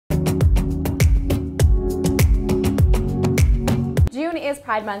is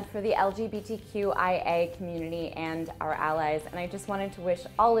Pride Month for the LGBTQIA community and our allies, and I just wanted to wish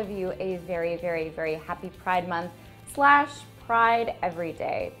all of you a very, very, very happy Pride Month / Pride every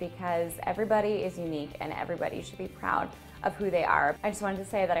day, because everybody is unique and everybody should be proud of who they are. I just wanted to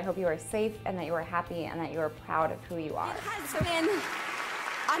say that I hope you are safe and that you are happy and that you are proud of who you are. It has been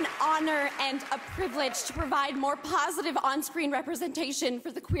an honor and a privilege to provide more positive on-screen representation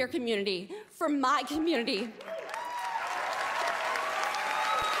for the queer community, for my community.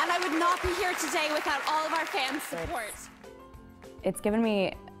 And I would not be here today without all of our fans' support. It's given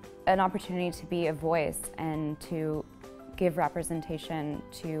me an opportunity to be a voice and to give representation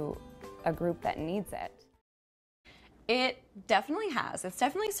to a group that needs it. It definitely has. It's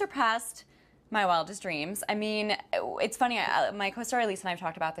definitely surpassed my wildest dreams. I mean, it's funny, my co-star Elise and I have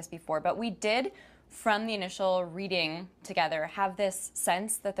talked about this before, but we did, from the initial reading together, have this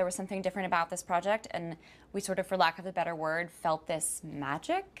sense that there was something different about this project, and we sort of, for lack of a better word, felt this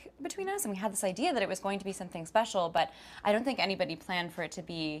magic between us, and we had this idea that it was going to be something special, but I don't think anybody planned for it to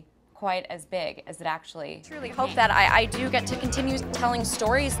be quite as big as it actually. I really hope that I do get to continue telling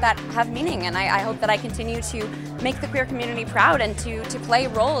stories that have meaning, and I hope that I continue to make the queer community proud and to play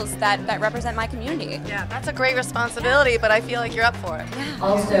roles that represent my community. Yeah, that's a great responsibility, but I feel like you're up for it. Yeah.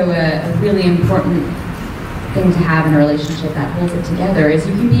 Also, a really important thing to have in a relationship that holds it together is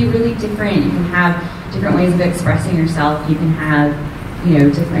you can be really different. You can have different ways of expressing yourself. You can have, you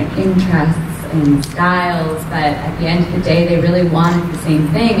know, different interests and styles, but at the end of the day, they really wanted the same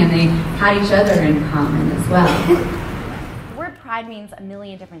thing, and they had each other in common as well. The word pride means a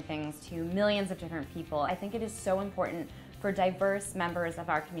million different things to millions of different people. I think it is so important for diverse members of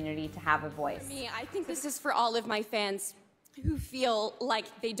our community to have a voice. For me, I think this is for all of my fans who feel like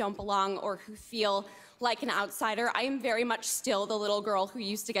they don't belong or who feel like an outsider. I am very much still the little girl who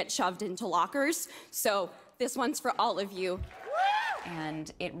used to get shoved into lockers, so this one's for all of you.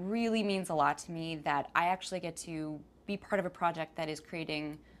 And it really means a lot to me that I actually get to be part of a project that is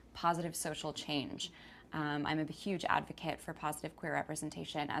creating positive social change. I'm a huge advocate for positive queer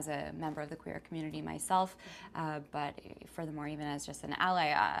representation as a member of the queer community myself, but furthermore, even as just an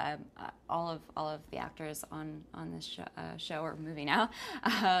ally, all of the actors on this show or movie now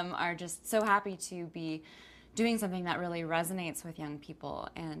are just so happy to be doing something that really resonates with young people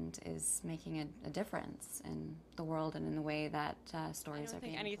and is making a difference in the world and in the way that stories are being told. I don't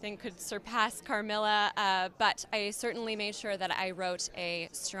think anything could surpass Carmilla, but I certainly made sure that I wrote a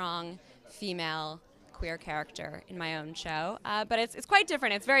strong female queer character in my own show, but it's quite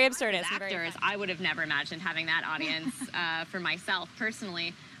different. It's very absurdist. As actors, I would have never imagined having that audience for myself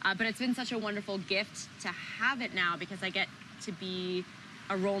personally, but it's been such a wonderful gift to have it now because I get to be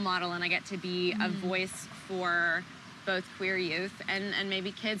a role model and I get to be a voice for both queer youth and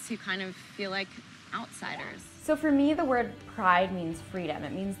maybe kids who kind of feel like outsiders. So for me, the word pride means freedom.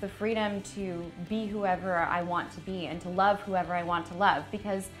 It means the freedom to be whoever I want to be and to love whoever I want to love.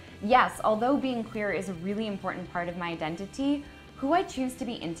 Because yes, although being queer is a really important part of my identity, who I choose to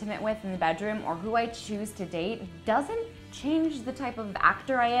be intimate with in the bedroom or who I choose to date doesn't change the type of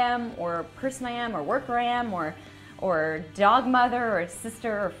actor I am or person I am or worker I am or dog mother or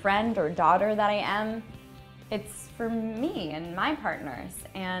sister or friend or daughter that I am. It's for me and my partners,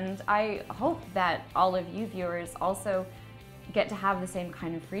 and I hope that all of you viewers also get to have the same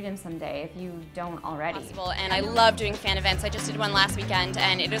kind of freedom someday if you don't already. And I love doing fan events. I just did one last weekend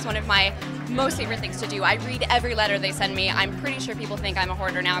and it is one of my most favorite things to do. I read every letter they send me. I'm pretty sure people think I'm a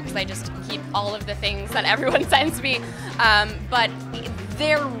hoarder now because I just keep all of the things that everyone sends me. But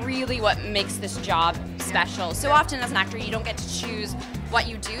they're really what makes this job special. So often as an actor you don't get to choose what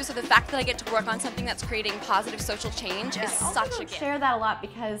you do, so the fact that I get to work on something that's creating positive social change is such a gift. I share that a lot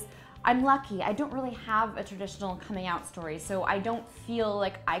because I'm lucky. I don't really have a traditional coming out story, so I don't feel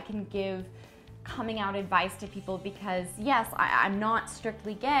like I can give coming out advice to people because yes, I'm not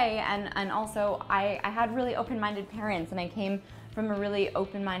strictly gay, and also I had really open-minded parents and I came from a really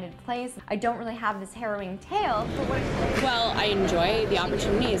open-minded place. I don't really have this harrowing tale. Well, I enjoy the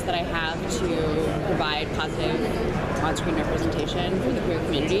opportunities that I have to provide positive on-screen representation for the queer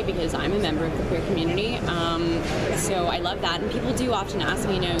community because I'm a member of the queer community. So I love that. And people do often ask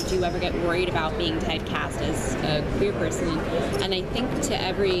me, do you ever get worried about being typecast as a queer person? And I think to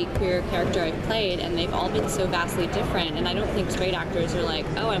every queer character I've played, and they've all been so vastly different, and I don't think straight actors are like,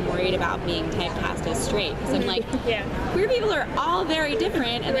 oh, I'm worried about being typecast as straight. Because I'm like, queer people are all very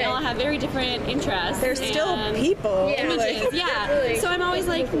different, and they all have very different interests. They're still people. Images, yeah. So I'm always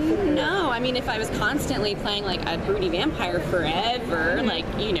like, no. I mean, if I was constantly playing like a broody vampire forever, like,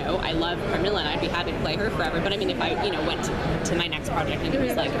 you know, I love Carmilla and I'd be happy to play her forever. But I mean, if I, you know, went to my next project and it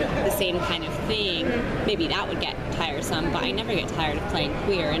was like the same kind of thing, maybe that would get tiresome. But I never get tired of playing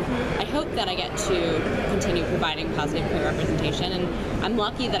queer, and I hope that I get to continue providing positive queer representation. And I'm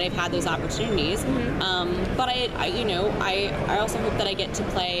lucky that I've had those opportunities. But I also hope that I get to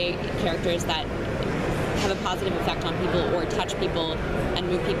play characters that have a positive effect on people or touch people and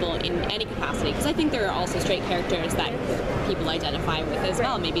move people in any capacity. Because I think there are also straight characters that people identify with as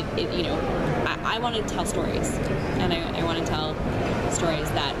well. Maybe, I want to tell stories, and I want to tell stories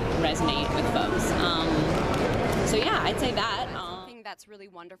that resonate with folks. So yeah, I'd say that. That's really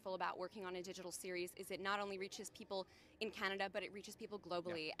wonderful about working on a digital series is it not only reaches people in Canada, but it reaches people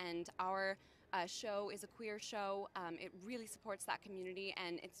globally. And our show is a queer show. It really supports that community,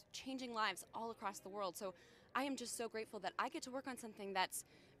 and it's changing lives all across the world. So I am just so grateful that I get to work on something that's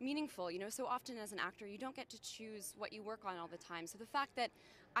meaningful. You know, so often as an actor, you don't get to choose what you work on all the time. So the fact that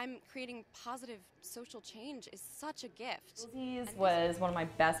I'm creating positive social change is such a gift. Lizzie was one of my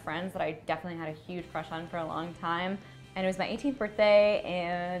best friends that I definitely had a huge crush on for a long time. And it was my 18th birthday,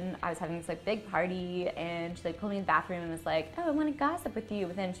 and I was having this like big party, and she like pulled me in the bathroom and was like, "Oh, I want to gossip with you."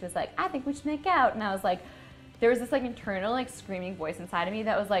 But then she was like, "I think we should make out." And I was like, there was this like internal like screaming voice inside of me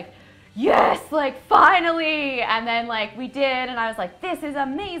that was like, "Yes, like finally!" And then like we did, and I was like, "This is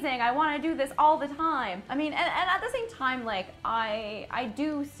amazing. I want to do this all the time." I mean, and at the same time, like I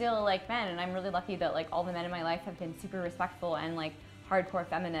do still like men, and I'm really lucky that like all the men in my life have been super respectful and like hardcore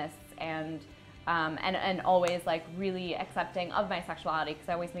feminists and always like really accepting of my sexuality, because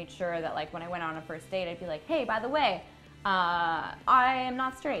I always made sure that like when I went on a first date, I'd be like, "Hey, by the way, I am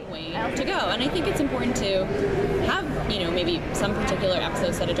not straight." Way to go. And I think it's important to have, you know, maybe some particular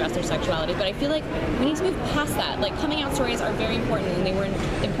episodes that address their sexuality, but I feel like we need to move past that. Like, coming out stories are very important, and they were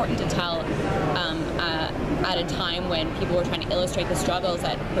important to tell at a time when people were trying to illustrate the struggles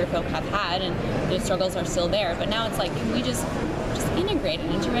that queer folk have had, and those struggles are still there. But now it's like, can we just integrate it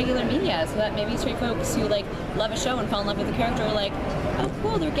into regular media so that maybe straight folks who like love a show and fall in love with the character are like, "Oh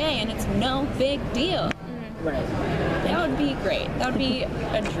cool, they're gay and it's no big deal." Right. That would be great. That would be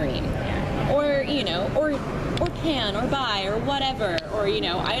a dream. Or, you know, or pan or bi or whatever. Or, you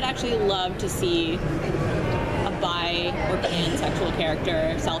know, I'd actually love to see a bi or pansexual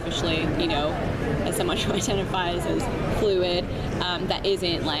character, selfishly, you know, as someone who identifies as fluid, that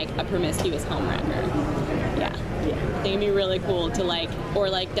isn't like a promiscuous homewrecker. Yeah. I think it'd be really cool to like, or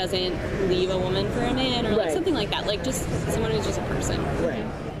like doesn't leave a woman for a man, or like something like that. Like just someone who's just a person.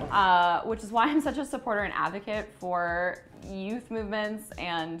 Right. Which is why I'm such a supporter and advocate for youth movements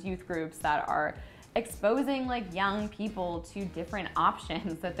and youth groups that are exposing like young people to different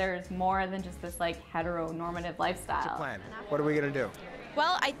options, that there's more than just this like heteronormative lifestyle. What's your plan? What are we gonna do?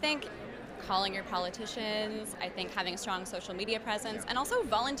 Well, I think calling your politicians, I think having a strong social media presence, and also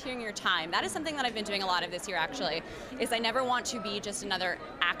volunteering your time. That is something that I've been doing a lot of this year, actually, is I never want to be just another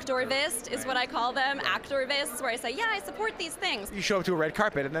actorvist, is what I call them, actorvists, where I say, yeah, I support these things. You show up to a red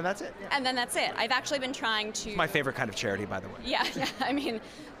carpet and then that's it. And then that's it. I've actually been trying to... It's my favorite kind of charity, by the way. Yeah, I mean,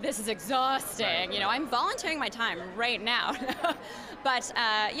 this is exhausting. You know, I'm volunteering my time right now. But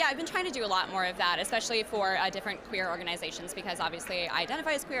yeah, I've been trying to do a lot more of that, especially for different queer organizations, because obviously I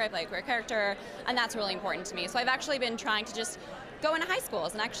identify as queer, I play a queer character, and that's really important to me. So I've actually been trying to just go into high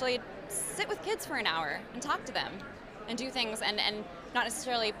schools and actually sit with kids for an hour and talk to them and do things and not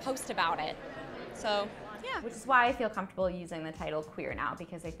necessarily post about it. So yeah. Which is why I feel comfortable using the title queer now,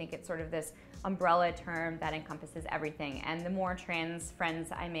 because I think it's sort of this umbrella term that encompasses everything. And the more trans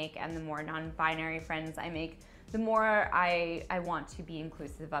friends I make and the more non-binary friends I make, the more I want to be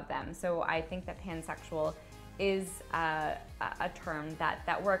inclusive of them. So I think that pansexual is a term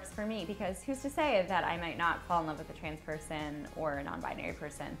that works for me, because who's to say that I might not fall in love with a trans person or a non-binary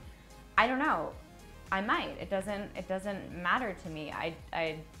person? I don't know. I might. It doesn't matter to me.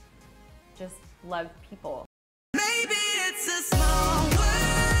 I just love people. Maybe it's a small world.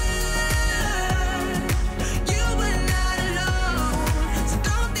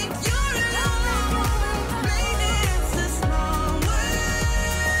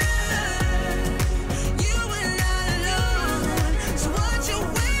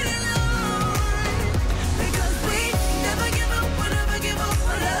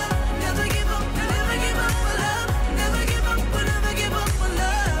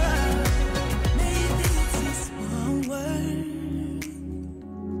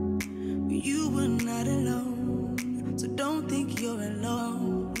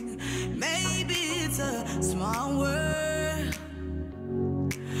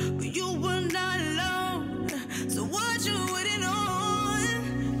 but you were not alone. So what you waiting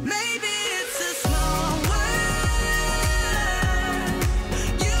on? Maybe it's a small world.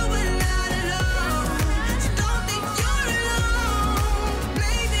 You were not alone, so don't think you're alone.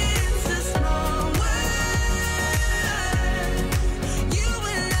 Maybe it's a small world. You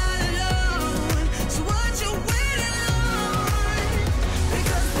were not alone, so what you waiting on?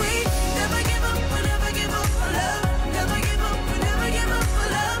 Because we never give up, we never give up on love. Never give up, we never give up on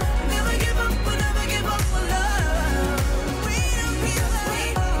love. Never give up, we never give up on love. We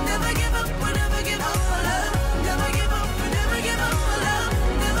never give up, we never give up on love. Never give up, we never give up on love.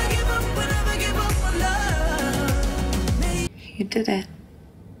 Never give up, we never give up on love. You did it.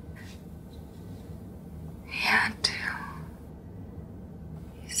 You had to.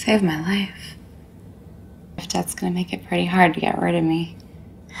 You saved my life. If that's gonna make it pretty hard to get rid of me.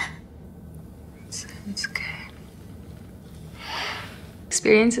 Sounds good.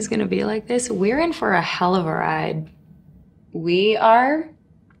 Experience is gonna be like this. We're in for a hell of a ride. We are?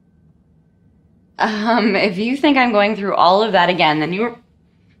 If you think I'm going through all of that again, then you're...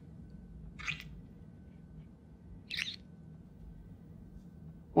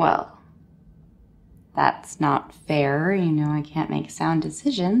 Well, that's not fair. You know I can't make sound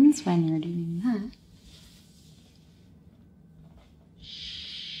decisions when you're doing that.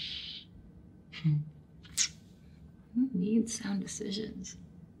 Who needs sound decisions?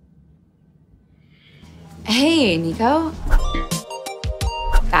 Hey, Nico.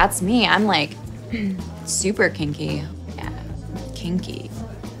 That's me. I'm like super kinky. Yeah, kinky. Oh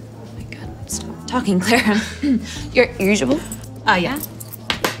my God, stop talking, Claire. Your usual? Yeah.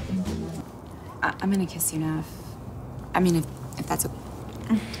 I'm gonna kiss you now. If that's okay.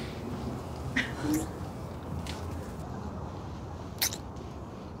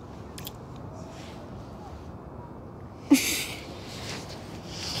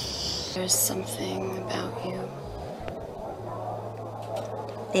 There's something about you.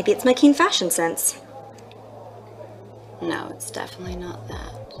 Maybe it's my keen fashion sense. No, it's definitely not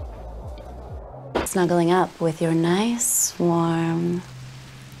that. Snuggling up with your nice, warm...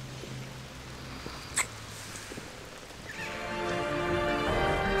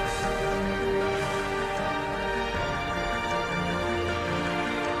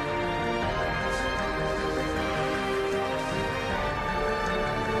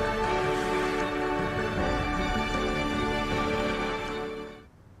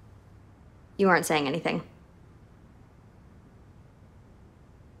 You aren't saying anything.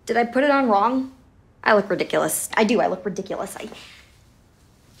 Did I put it on wrong? I look ridiculous. I do, I look ridiculous.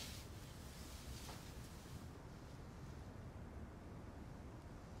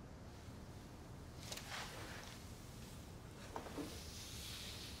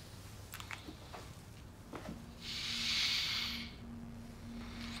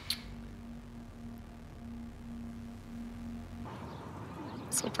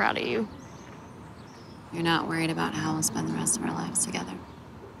 So proud of you. You're not worried about how we'll spend the rest of our lives together.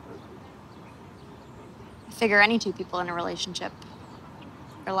 I figure any two people in a relationship,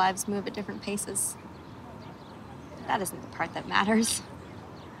 their lives move at different paces. That isn't the part that matters.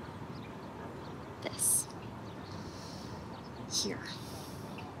 This. Here.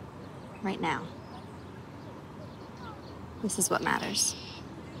 Right now. This is what matters.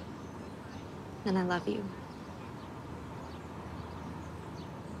 And I love you.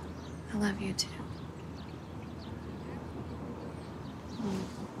 I love you too.